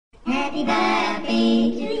Happy birthday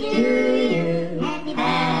to you. Happy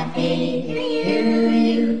birthday to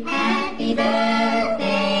you. Happy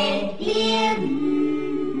birthday, dear.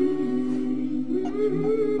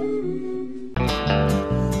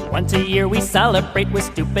 Once a year we celebrate with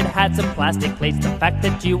stupid hats and plastic plates. The fact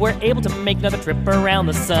that you were able to make another trip around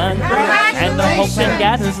the sun. And the whole thing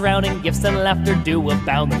gathers round and gifts and laughter do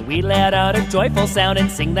abound. And we let out a joyful sound and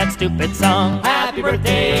sing that stupid song. Happy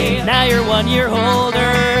birthday, now you're 1 year older.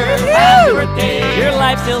 Happy birthday, your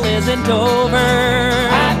life still isn't over.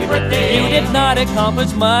 Happy birthday, you did not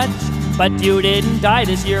accomplish much, but you didn't die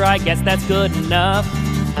this year, I guess that's good enough.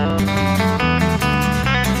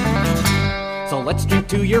 So let's drink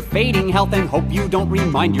to your fading health and hope you don't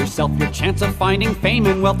remind yourself your chance of finding fame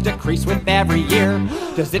and wealth decrease with every year.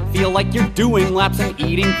 Does it feel like you're doing laps and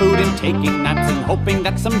eating food and taking naps and hoping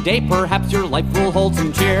that someday perhaps your life will hold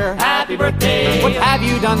some cheer? Happy birthday! What have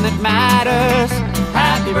you done that matters?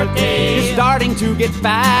 Happy birthday! You're starting to get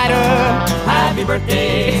fatter. Happy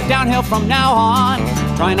birthday! It's downhill from now on.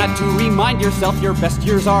 Try not to remind yourself your best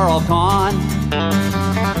years are all gone.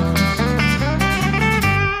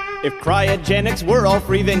 If cryogenics were all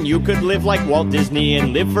free, then you could live like Walt Disney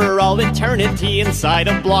and live for all eternity inside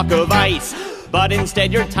a block of ice. But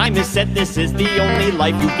instead your time is set, this is the only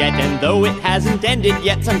life you get. And though it hasn't ended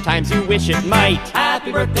yet, sometimes you wish it might.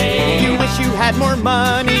 Happy birthday! You wish you had more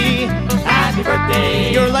money. Happy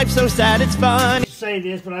birthday! Your life's so sad it's fun. I say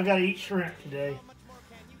this, but I gotta eat shrimp today.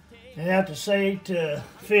 And I have to say to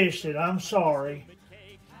Fish that I'm sorry.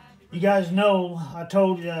 You guys know I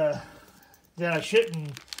told you that I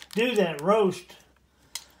shouldn't do that roast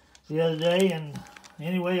the other day, and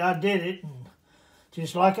anyway I did it, and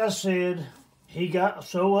just like I said, he got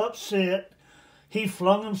so upset he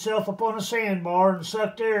flung himself up on a sandbar and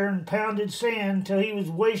sucked air and pounded sand till he was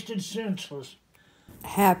wasted senseless.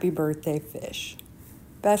 Happy birthday, Fish.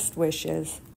 Best wishes.